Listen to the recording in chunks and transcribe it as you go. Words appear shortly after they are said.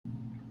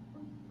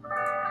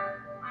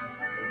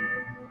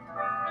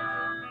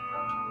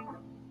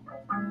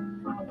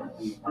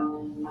Hello,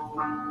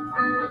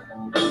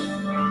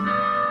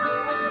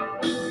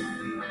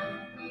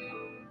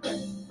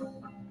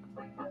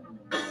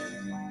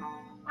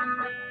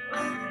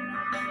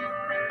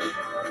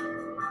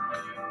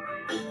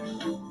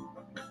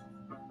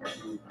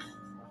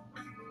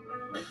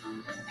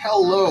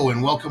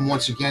 and welcome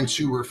once again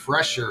to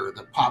Refresher,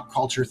 the Pop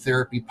Culture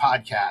Therapy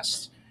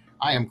Podcast.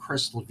 I am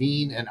Chris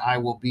Levine, and I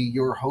will be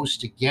your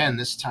host again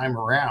this time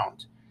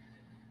around.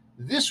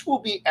 This will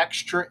be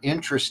extra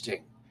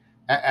interesting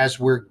as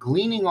we're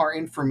gleaning our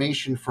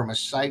information from a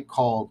site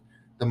called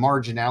The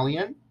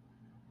Marginalian,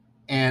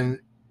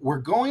 and we're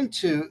going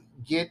to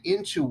get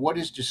into what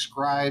is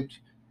described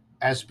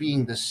as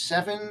being the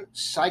 7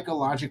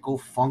 psychological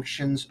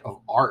functions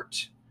of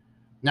art.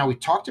 Now, we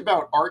talked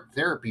about art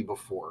therapy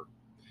before.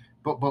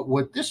 But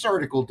what this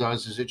article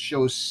does is it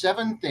shows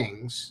 7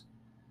 things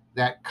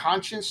that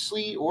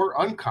consciously or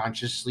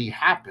unconsciously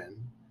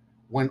happen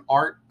when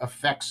art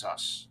affects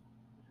us.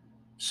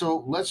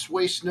 So let's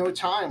waste no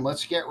time.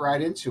 Let's get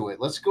right into it.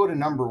 Let's go to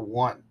number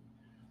 1.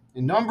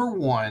 And number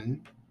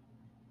 1,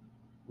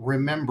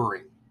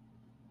 remembering.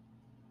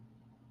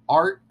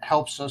 Art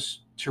helps us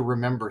to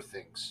remember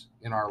things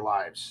in our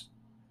lives.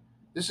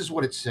 This is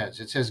what it says.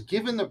 It says,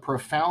 given the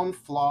profound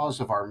flaws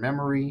of our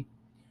memory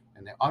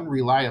and the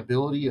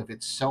unreliability of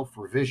its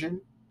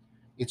self-revision,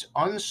 it's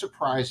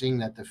unsurprising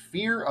that the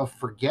fear of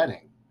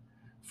forgetting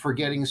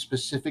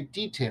specific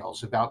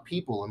details about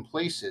people and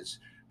places,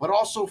 but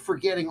also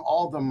forgetting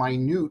all the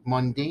minute,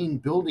 mundane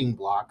building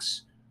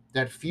blocks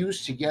that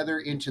fuse together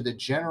into the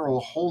general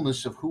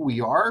wholeness of who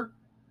we are,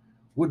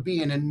 would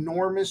be an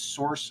enormous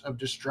source of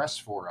distress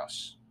for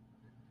us.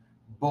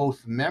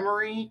 Both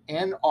memory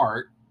and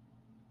art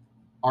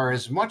are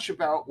as much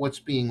about what's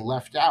being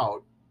left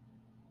out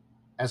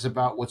as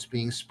about what's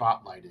being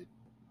spotlighted.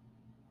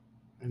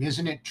 And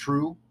isn't it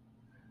true?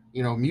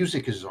 You know,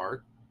 music is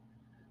art.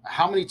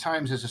 How many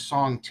times has a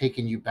song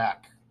taken you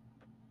back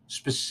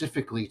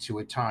specifically to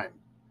a time?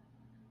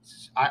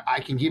 I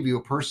can give you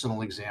a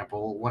personal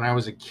example. When I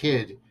was a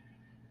kid,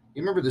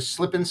 you remember the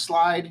slip and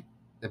slide,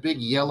 the big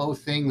yellow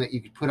thing that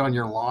you could put on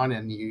your lawn,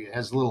 and it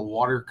has a little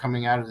water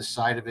coming out of the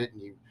side of it,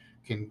 and you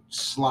can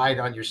slide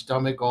on your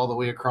stomach all the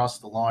way across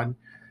the lawn.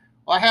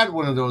 Well, I had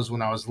one of those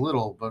when I was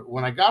little, but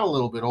when I got a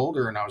little bit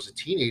older and I was a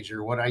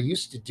teenager, what I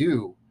used to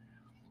do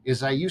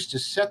is I used to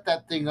set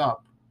that thing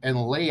up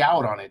and lay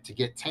out on it to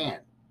get tan.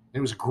 It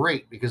was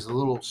great because the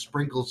little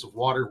sprinkles of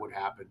water would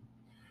happen.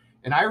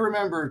 And I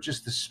remember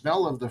just the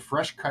smell of the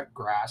fresh cut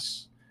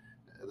grass,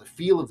 the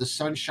feel of the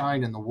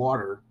sunshine and the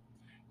water.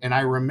 And I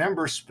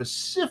remember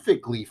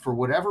specifically, for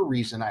whatever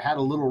reason, I had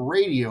a little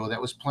radio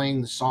that was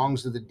playing the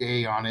songs of the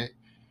day on it.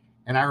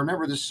 And I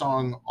remember the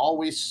song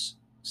Always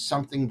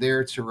Something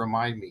There to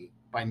Remind Me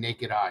by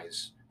Naked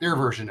Eyes, their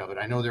version of it.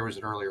 I know there was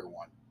an earlier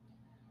one.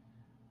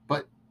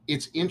 But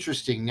it's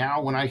interesting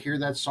now when I hear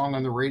that song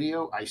on the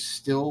radio, I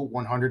still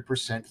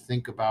 100%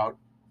 think about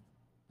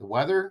the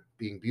weather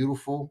being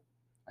beautiful.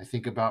 I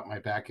think about my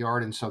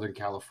backyard in Southern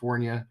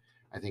California.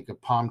 I think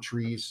of palm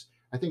trees.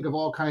 I think of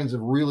all kinds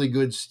of really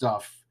good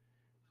stuff.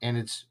 And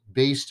it's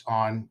based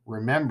on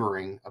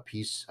remembering a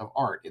piece of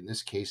art, in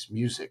this case,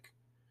 music.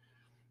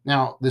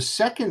 Now, the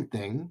second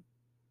thing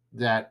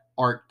that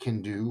art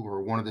can do,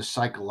 or one of the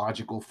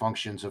psychological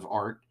functions of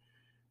art,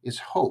 is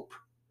hope.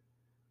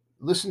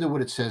 Listen to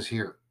what it says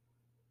here.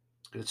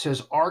 It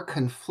says, our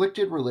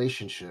conflicted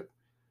relationship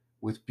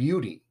with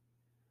beauty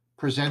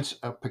presents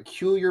a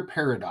peculiar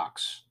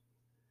paradox.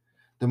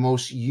 The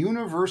most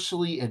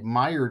universally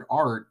admired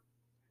art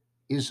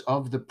is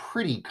of the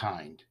pretty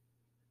kind.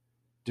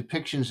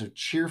 Depictions of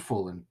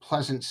cheerful and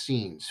pleasant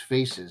scenes,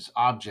 faces,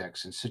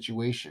 objects, and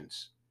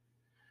situations.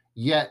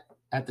 Yet,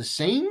 at the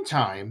same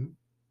time,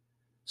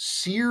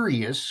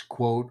 serious,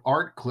 quote,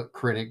 art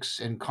critics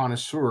and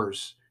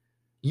connoisseurs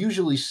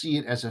usually see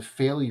it as a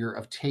failure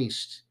of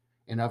taste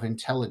and of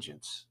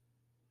intelligence.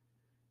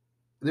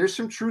 There's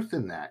some truth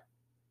in that.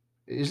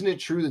 Isn't it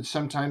true that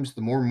sometimes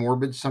the more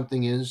morbid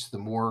something is, the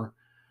more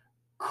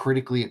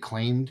critically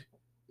acclaimed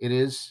it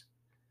is?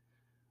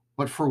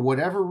 But for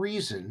whatever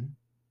reason,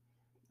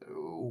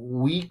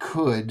 we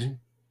could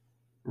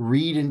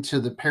read into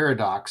the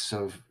paradox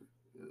of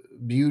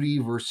beauty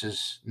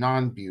versus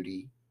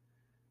non-beauty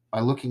by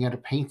looking at a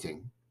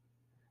painting.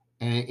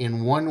 And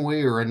in one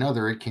way or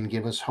another, it can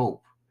give us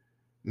hope.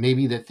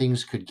 Maybe that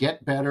things could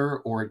get better,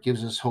 or it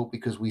gives us hope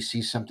because we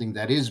see something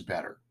that is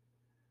better.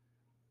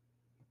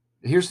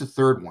 Here's the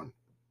third one.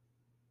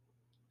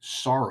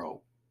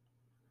 Sorrow.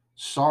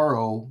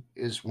 Sorrow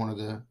is one of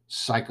the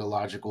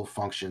psychological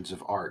functions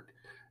of art.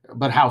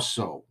 But how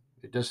so?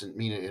 It doesn't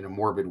mean it in a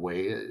morbid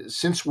way.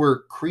 Since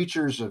we're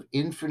creatures of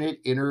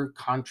infinite inner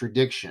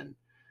contradiction,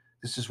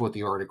 this is what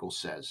the article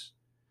says.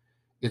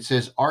 It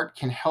says art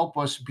can help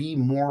us be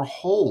more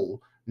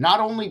whole,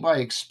 not only by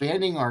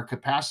expanding our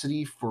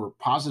capacity for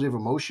positive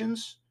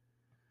emotions,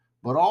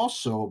 but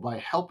also by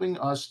helping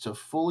us to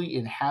fully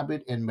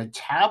inhabit and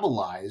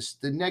metabolize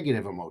the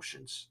negative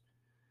emotions.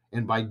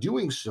 And by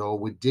doing so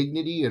with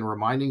dignity and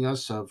reminding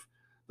us of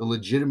the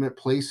legitimate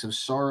place of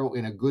sorrow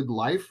in a good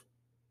life,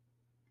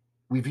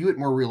 We view it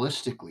more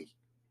realistically.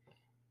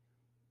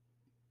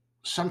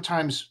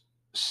 Sometimes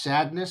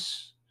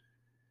sadness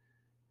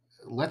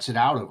lets it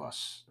out of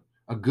us,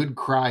 a good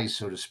cry,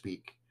 so to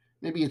speak.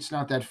 Maybe it's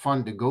not that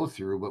fun to go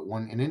through, but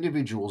when an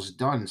individual's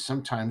done,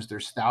 sometimes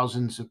there's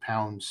thousands of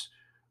pounds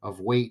of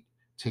weight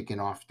taken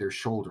off their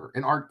shoulder,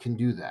 and art can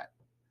do that.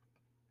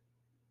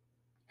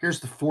 Here's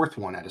the fourth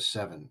one out of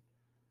seven.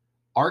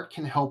 Art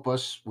can help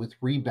us with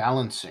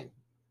rebalancing.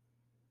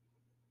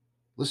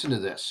 Listen to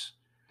this.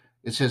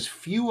 It says,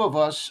 few of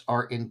us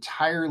are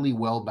entirely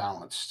well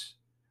balanced.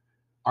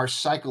 Our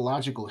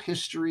psychological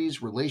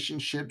histories,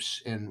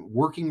 relationships, and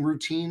working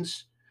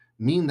routines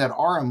mean that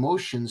our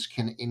emotions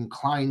can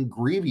incline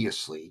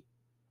grievously,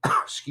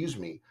 excuse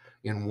me,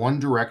 in one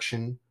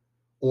direction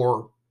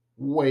or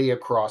way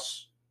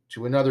across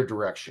to another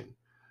direction. It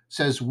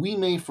says we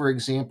may, for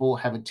example,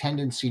 have a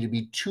tendency to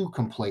be too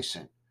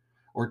complacent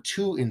or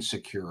too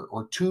insecure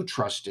or too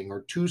trusting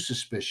or too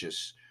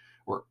suspicious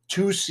or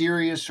too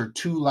serious or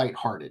too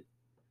lighthearted.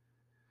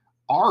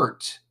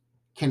 Art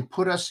can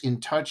put us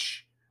in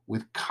touch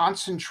with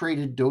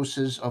concentrated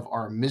doses of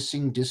our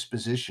missing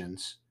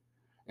dispositions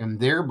and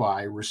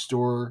thereby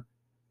restore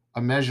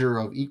a measure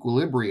of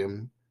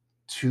equilibrium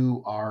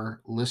to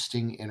our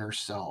listing inner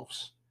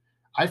selves.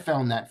 I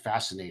found that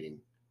fascinating.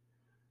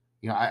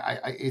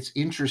 It's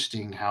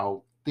interesting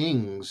how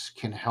things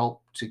can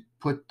help to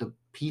put the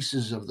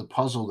pieces of the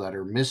puzzle that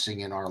are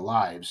missing in our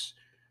lives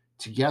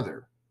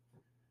together.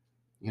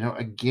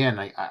 Again,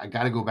 I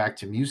got to go back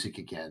to music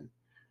again.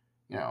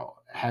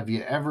 Have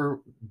you ever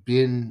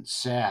been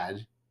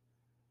sad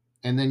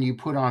and then you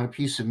put on a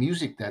piece of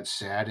music that's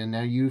sad and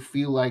now you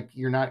feel like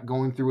you're not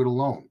going through it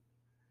alone?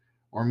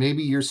 Or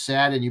maybe you're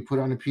sad and you put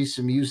on a piece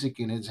of music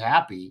and it's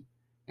happy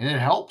and it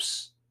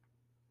helps.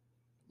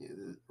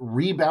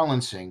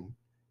 Rebalancing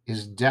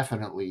is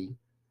definitely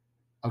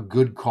a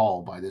good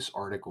call by this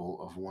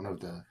article of one of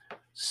the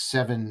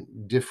 7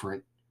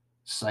 different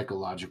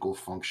psychological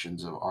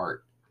functions of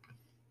art.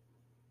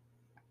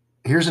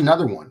 Here's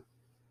another one: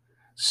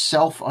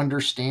 self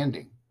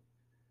understanding.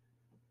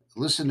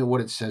 Listen to what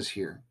it says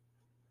here.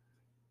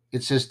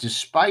 It says,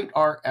 despite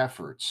our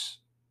efforts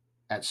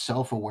at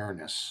self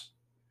awareness,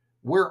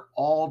 we're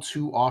all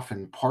too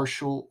often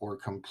partial or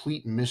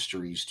complete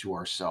mysteries to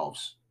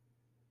ourselves.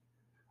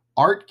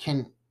 Art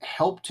can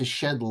help to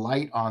shed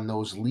light on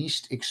those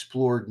least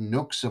explored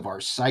nooks of our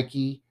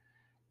psyche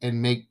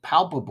and make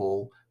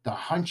palpable the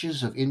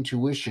hunches of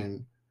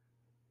intuition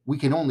we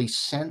can only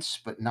sense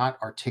but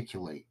not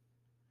articulate.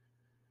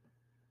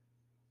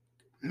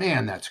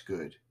 Man, that's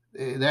good.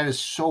 That is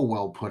so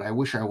well put. I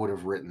wish I would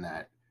have written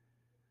that.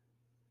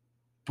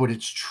 But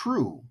it's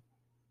true.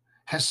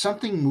 Has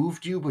something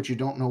moved you, but you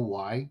don't know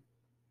why?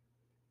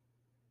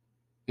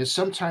 Yes,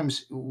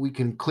 sometimes we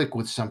can click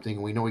with something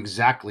and we know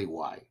exactly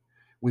why.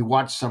 We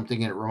watch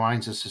something and it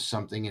reminds us of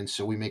something, and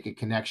so we make a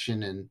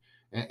connection,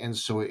 and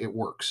so it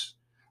works.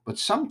 But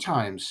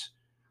sometimes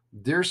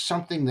there's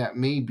something that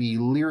may be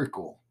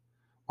lyrical,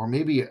 or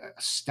maybe a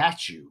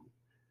statue,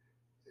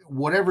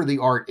 whatever the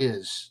art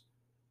is,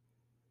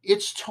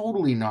 it's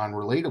totally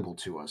non-relatable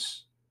to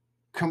us.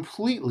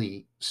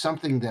 Completely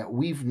something that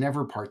we've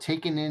never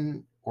partaken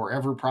in or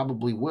ever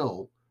probably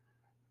will,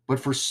 but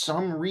for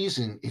some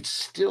reason it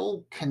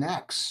still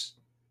connects.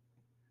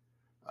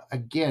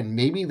 Again,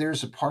 maybe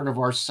there's a part of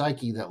our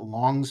psyche that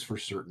longs for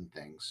certain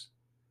things,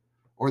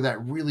 or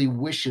that really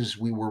wishes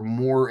we were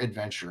more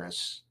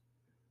adventurous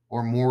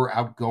or more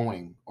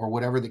outgoing, or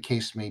whatever the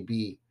case may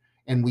be.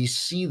 And we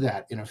see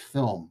that in a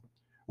film,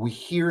 we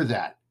hear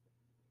that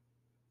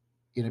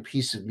in a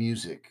piece of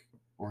music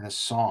or in a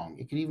song.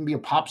 It could even be a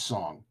pop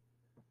song.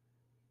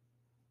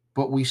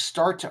 But we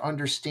start to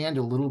understand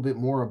a little bit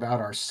more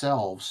about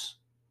ourselves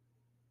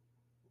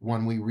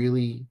when we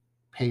really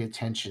pay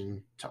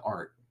attention to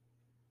art.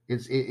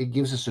 It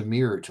gives us a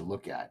mirror to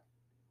look at.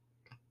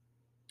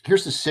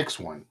 Here's the sixth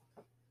one: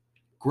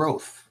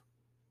 growth.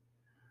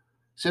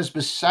 It says,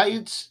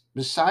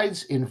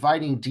 besides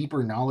inviting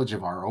deeper knowledge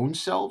of our own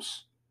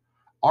selves,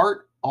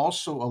 art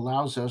also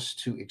allows us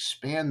to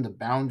expand the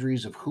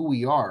boundaries of who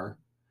we are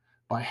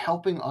by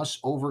helping us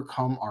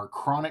overcome our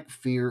chronic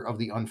fear of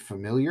the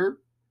unfamiliar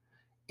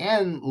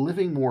and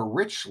living more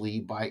richly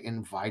by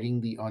inviting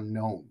the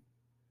unknown.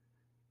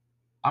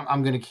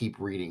 I'm going to keep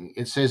reading.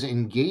 It says,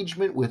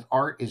 engagement with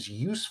art is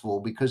useful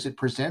because it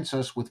presents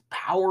us with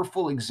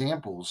powerful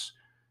examples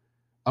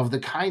of the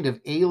kind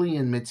of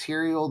alien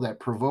material that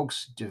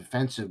provokes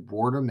defensive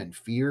boredom and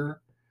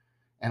fear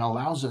and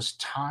allows us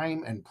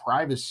time and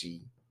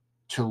privacy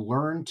to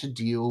learn to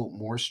deal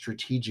more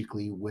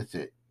strategically with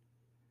it.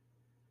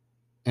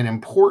 An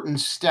important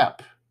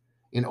step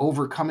in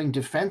overcoming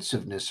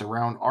defensiveness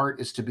around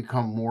art is to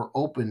become more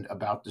open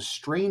about the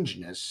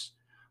strangeness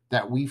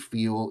that we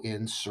feel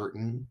in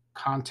certain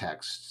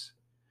contexts.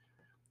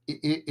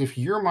 If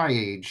you're my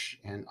age,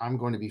 and I'm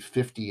going to be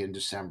 50 in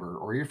December,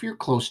 or if you're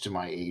close to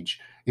my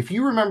age, if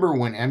you remember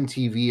when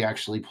MTV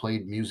actually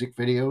played music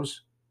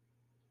videos,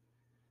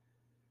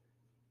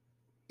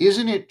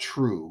 isn't it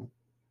true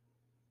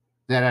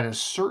that at a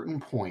certain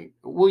point,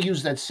 we'll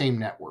use that same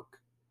network,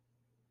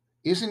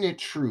 Isn't it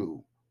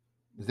true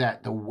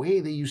that the way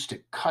they used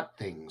to cut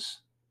things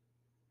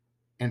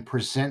and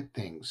present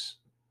things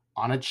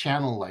on a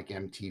channel like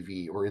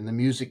MTV or in the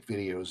music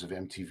videos of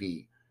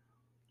MTV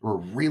were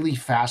really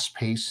fast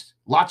paced?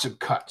 Lots of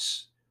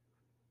cuts.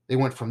 They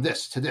went from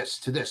this to this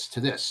to this to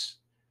this,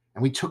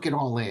 and we took it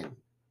all in.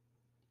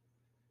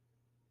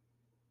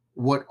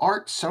 What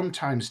art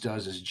sometimes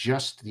does is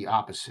just the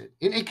opposite.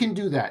 And it can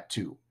do that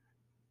too,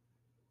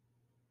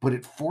 but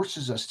it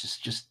forces us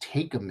to just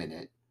take a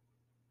minute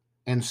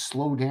and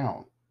slow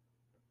down.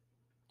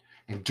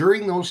 And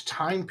during those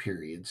time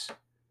periods,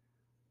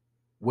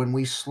 when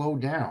we slow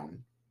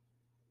down,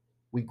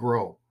 we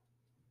grow.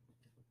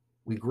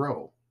 We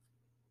grow.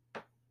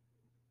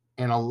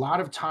 And a lot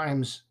of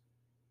times,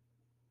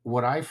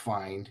 what I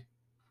find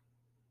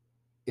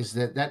is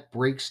that that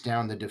breaks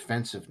down the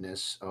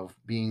defensiveness of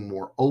being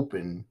more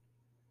open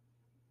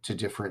to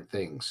different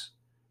things.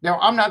 Now,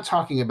 I'm not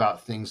talking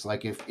about things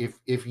like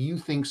if you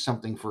think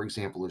something, for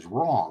example, is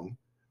wrong,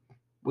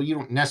 well, you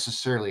don't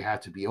necessarily have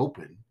to be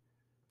open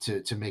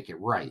to make it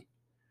right.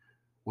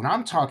 What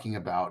I'm talking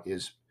about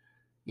is,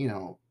 you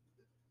know,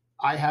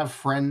 I have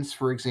friends,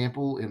 for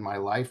example, in my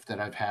life that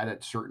I've had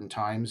at certain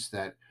times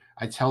that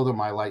I tell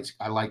them I like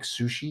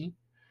sushi,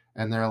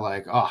 and they're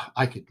like, "Oh,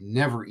 I could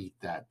never eat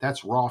that.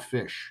 That's raw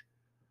fish."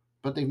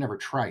 But they've never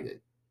tried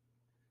it,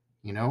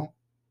 you know?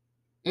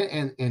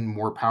 And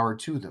more power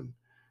to them.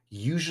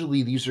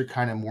 Usually these are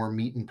kind of more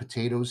meat and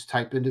potatoes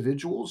type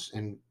individuals,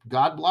 and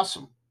God bless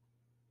them.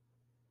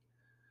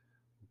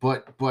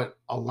 But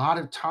a lot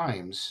of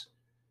times,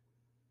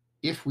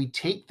 if we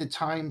take the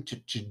time to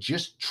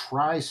just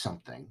try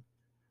something,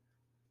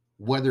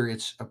 whether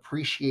it's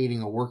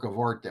appreciating a work of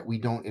art that we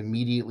don't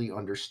immediately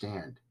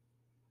understand,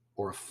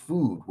 or a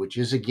food, which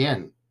is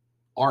again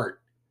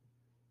art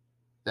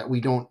that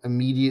we don't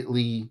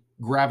immediately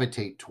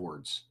gravitate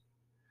towards.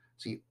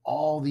 See,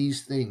 all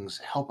these things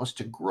help us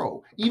to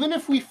grow. Even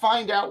if we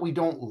find out we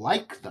don't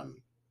like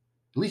them,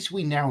 at least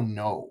we now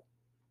know.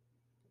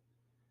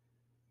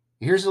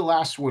 Here's the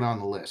last one on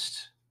the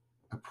list: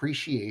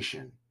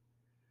 appreciation.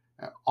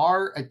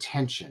 Our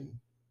attention,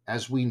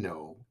 as we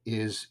know,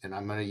 is, and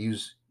I'm going to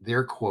use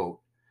their quote,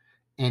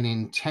 an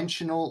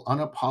intentional,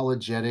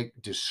 unapologetic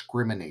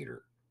discriminator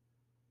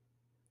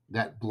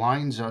that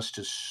blinds us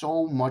to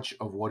so much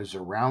of what is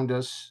around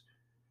us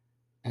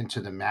and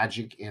to the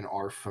magic in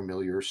our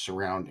familiar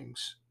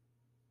surroundings.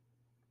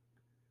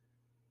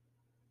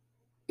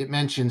 It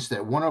mentions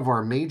that one of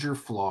our major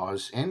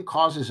flaws and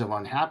causes of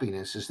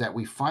unhappiness is that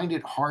we find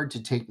it hard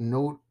to take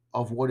note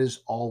of what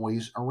is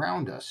always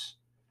around us.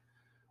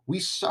 We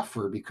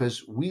suffer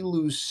because we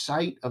lose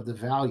sight of the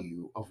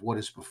value of what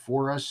is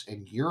before us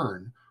and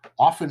yearn,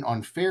 often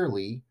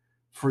unfairly,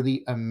 for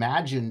the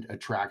imagined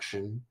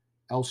attraction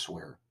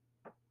elsewhere.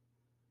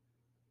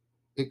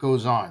 It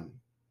goes on.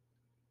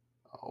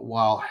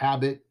 While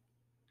habit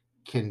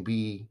can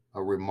be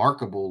a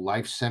remarkable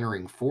life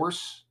centering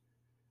force,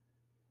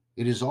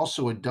 it is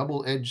also a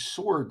double edged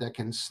sword that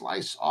can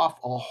slice off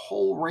a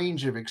whole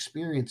range of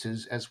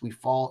experiences as we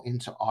fall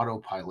into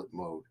autopilot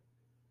mode.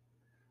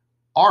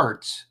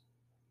 Art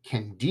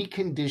can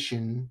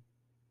decondition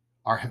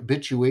our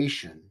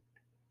habituation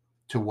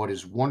to what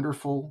is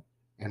wonderful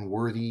and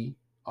worthy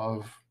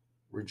of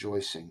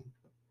rejoicing.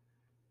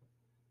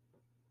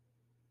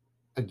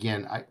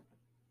 Again,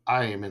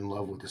 I am in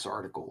love with this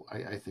article.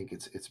 I think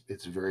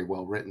it's very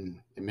well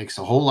written. It makes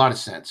a whole lot of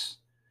sense.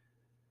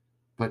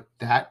 But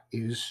that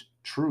is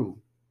true.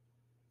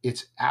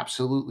 It's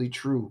absolutely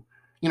true.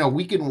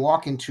 We can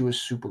walk into a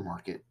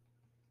supermarket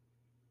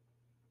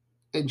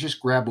and just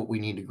grab what we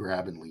need to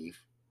grab and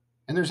leave.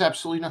 And there's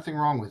absolutely nothing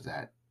wrong with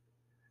that.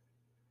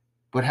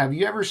 But have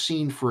you ever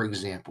seen, for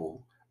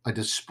example, a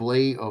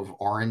display of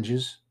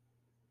oranges?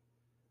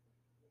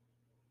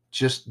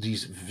 Just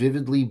these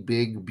vividly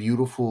big,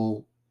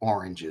 beautiful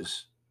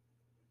oranges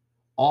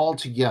all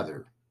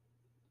together.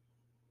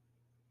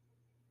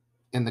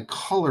 And the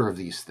color of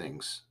these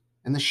things,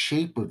 and the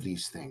shape of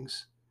these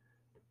things,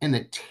 and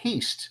the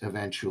taste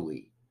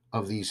eventually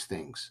of these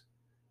things.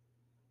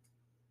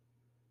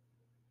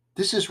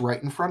 This is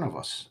right in front of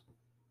us.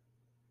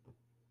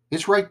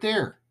 It's right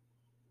there.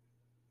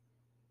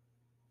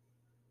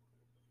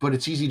 But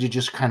it's easy to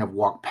just kind of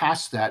walk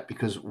past that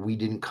because we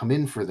didn't come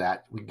in for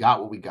that. We got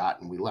what we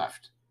got and we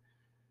left.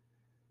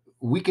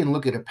 We can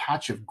look at a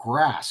patch of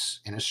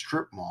grass in a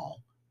strip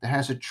mall that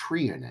has a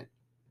tree in it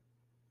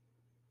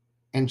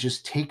and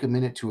just take a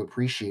minute to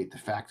appreciate the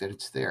fact that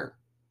it's there.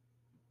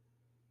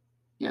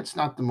 Yeah, it's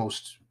not the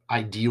most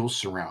ideal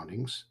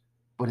surroundings,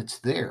 but it's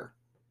there.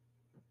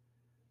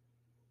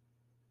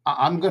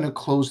 I'm going to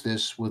close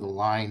this with a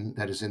line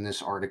that is in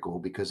this article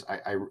because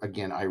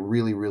again, I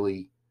really,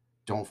 really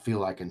don't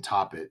feel I can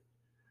top it.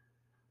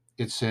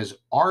 It says,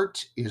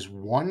 art is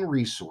one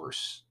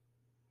resource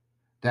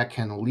that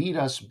can lead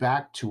us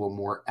back to a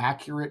more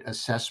accurate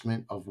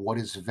assessment of what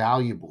is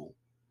valuable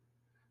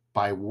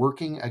by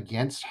working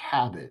against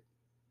habit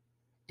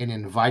and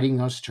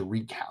inviting us to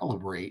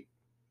recalibrate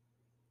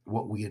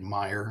what we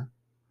admire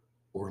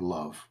or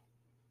love.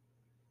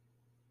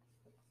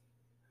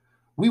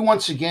 We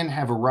once again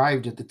have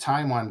arrived at the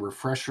time on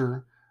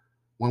Refresher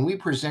when we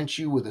present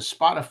you with a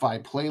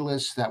Spotify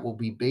playlist that will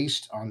be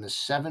based on the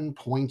 7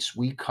 points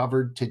we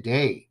covered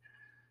today.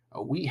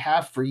 We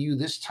have for you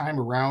this time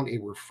around a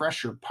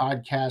Refresher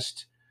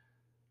podcast,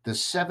 the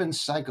 7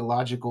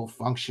 Psychological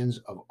Functions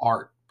of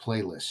Art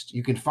playlist.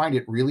 You can find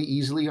it really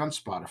easily on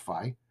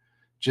Spotify.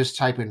 Just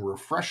type in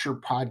Refresher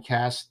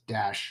Podcast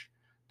dash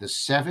the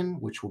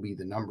 7, which will be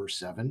the number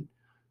 7,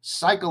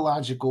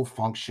 Psychological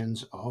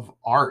Functions of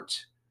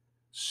Art.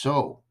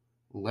 So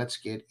let's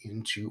get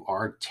into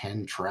our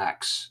 10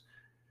 tracks.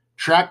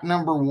 Track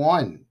number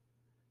 1,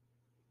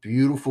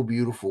 beautiful,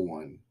 beautiful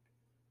one.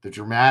 The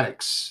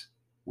Dramatics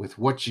with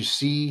What You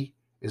See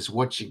Is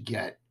What You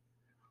Get.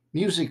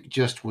 Music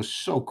just was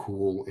so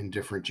cool in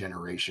different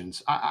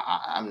generations.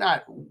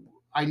 I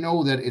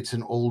know that it's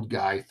an old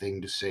guy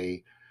thing to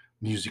say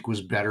music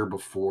was better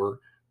before,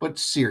 but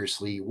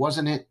seriously,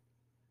 wasn't it?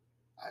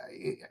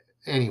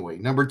 Anyway,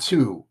 number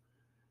 2,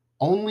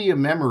 Only a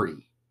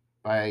Memory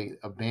by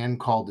a band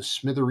called the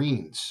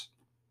Smithereens.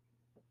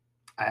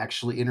 I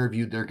actually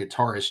interviewed their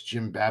guitarist,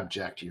 Jim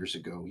Babjack, years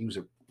ago. He was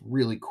a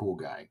really cool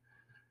guy.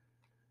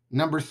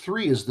 Number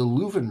 3 is the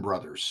Louvin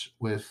Brothers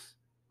with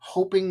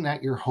Hoping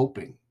That You're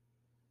Hoping.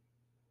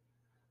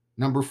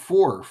 Number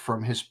 4,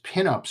 from his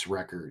Pinups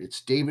record,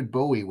 it's David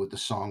Bowie with the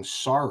song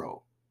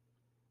Sorrow.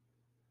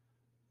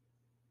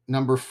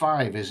 Number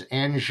 5 is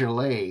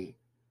Angèle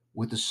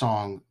with the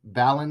song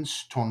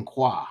Balance Ton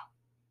Quoi.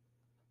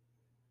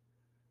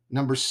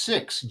 Number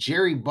 6,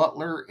 Jerry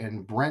Butler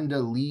and Brenda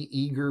Lee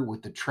Eager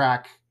with the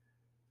track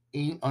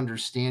Ain't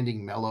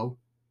Understanding Mellow.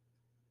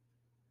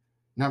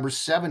 Number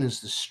 7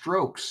 is The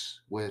Strokes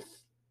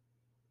with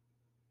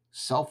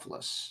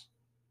Selfless.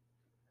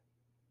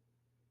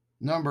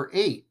 Number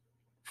 8,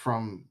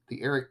 from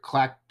the Eric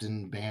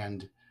Clapton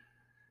band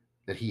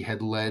that he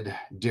had led,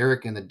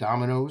 Derek and the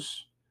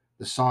Dominoes.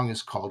 The song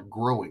is called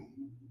Growing.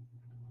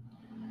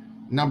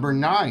 Number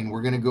 9,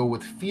 we're going to go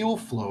with Feel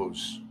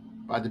Flows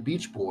by the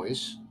Beach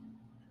Boys.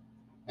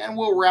 And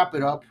we'll wrap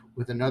it up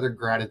with another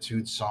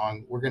gratitude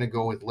song. We're going to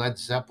go with Led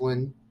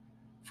Zeppelin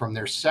from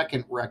their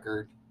second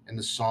record, and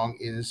the song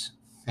is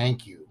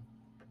Thank You.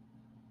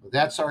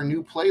 That's our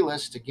new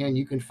playlist. Again,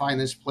 you can find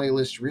this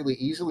playlist really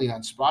easily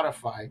on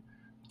Spotify.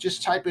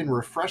 Just type in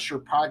Refresher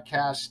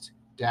Podcast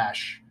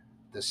dash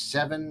the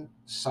 7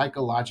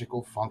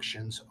 Psychological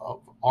Functions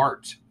of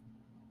Art.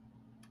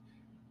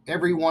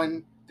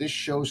 Everyone, this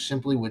show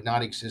simply would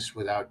not exist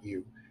without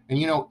you. And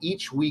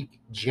each week,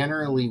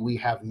 generally, we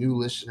have new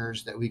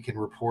listeners that we can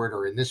report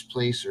are in this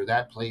place or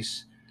that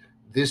place,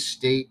 this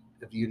state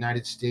of the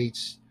United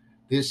States,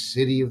 this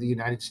city of the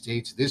United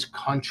States, this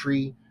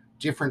country,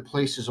 different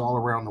places all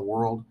around the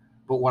world.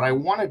 But what I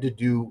wanted to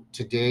do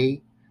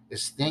today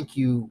is thank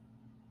you,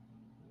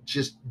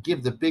 just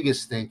give the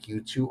biggest thank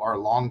you to our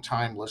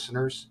longtime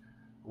listeners.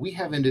 We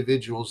have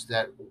individuals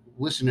that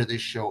listen to this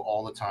show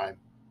all the time,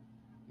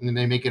 and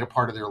they make it a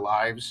part of their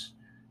lives.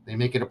 They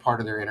make it a part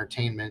of their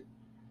entertainment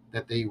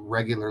that they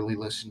regularly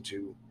listen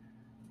to.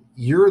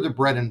 You're the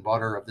bread and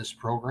butter of this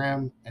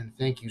program, and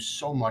thank you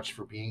so much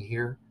for being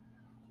here.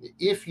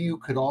 If you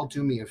could all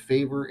do me a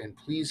favor and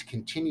please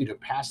continue to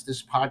pass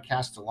this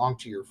podcast along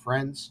to your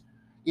friends.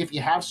 If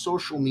you have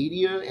social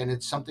media and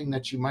it's something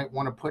that you might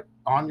want to put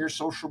on your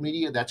social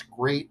media, that's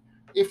great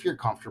if you're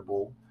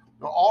comfortable.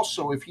 But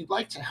also, if you'd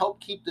like to help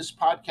keep this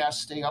podcast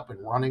stay up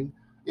and running,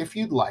 if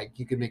you'd like,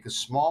 you can make a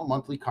small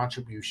monthly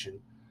contribution.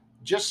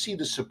 Just see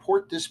the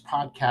support this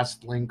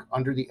podcast link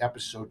under the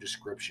episode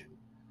description.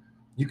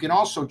 You can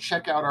also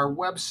check out our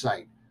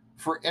website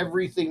for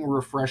everything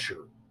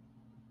Refresher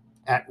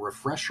at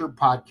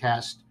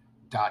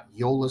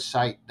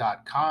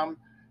refresherpodcast.yolasite.com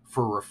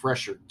for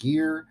Refresher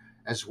gear,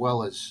 as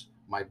well as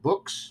my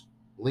books,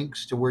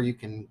 links to where you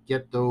can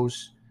get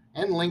those,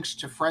 and links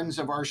to friends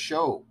of our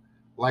show,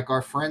 like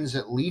our friends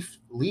at Leafy,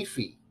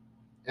 Leafve,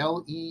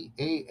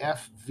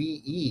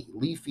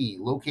 Leafy,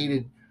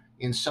 located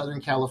in Southern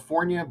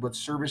California, but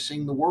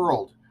servicing the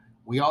world.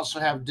 We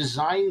also have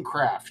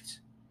Designcraft,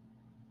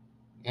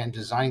 and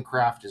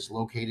Designcraft is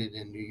located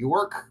in New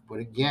York, but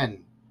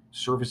again,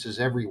 services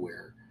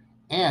everywhere.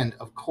 And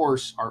of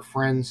course, our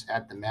friends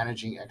at the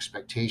Managing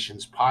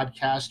Expectations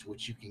podcast,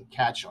 which you can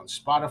catch on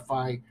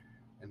Spotify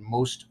and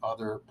most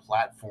other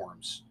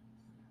platforms.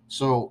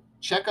 So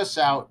check us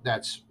out.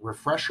 That's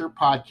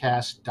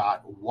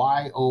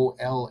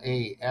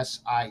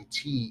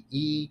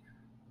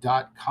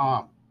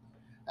refresherpodcast.yolasite.com.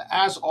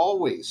 As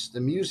always,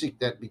 the music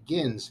that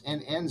begins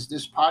and ends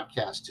this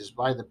podcast is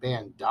by the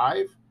band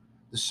Dive.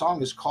 The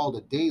song is called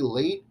A Day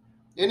Late,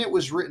 and it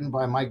was written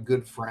by my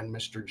good friend,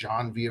 Mr.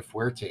 John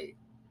Villafuerte.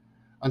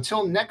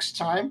 Until next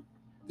time,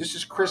 this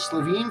is Chris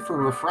Levine for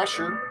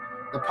Refresher,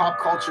 the Pop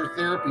Culture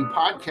Therapy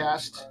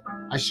Podcast.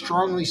 I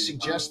strongly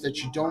suggest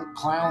that you don't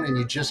clown and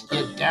you just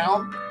get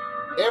down.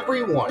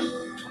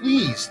 Everyone,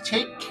 please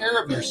take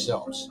care of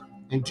yourselves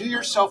and do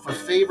yourself a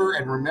favor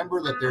and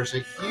remember that there's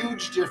a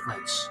huge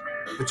difference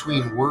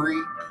between worry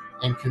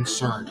and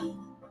concern.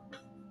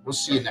 We'll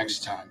see you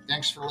next time.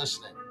 Thanks for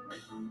listening.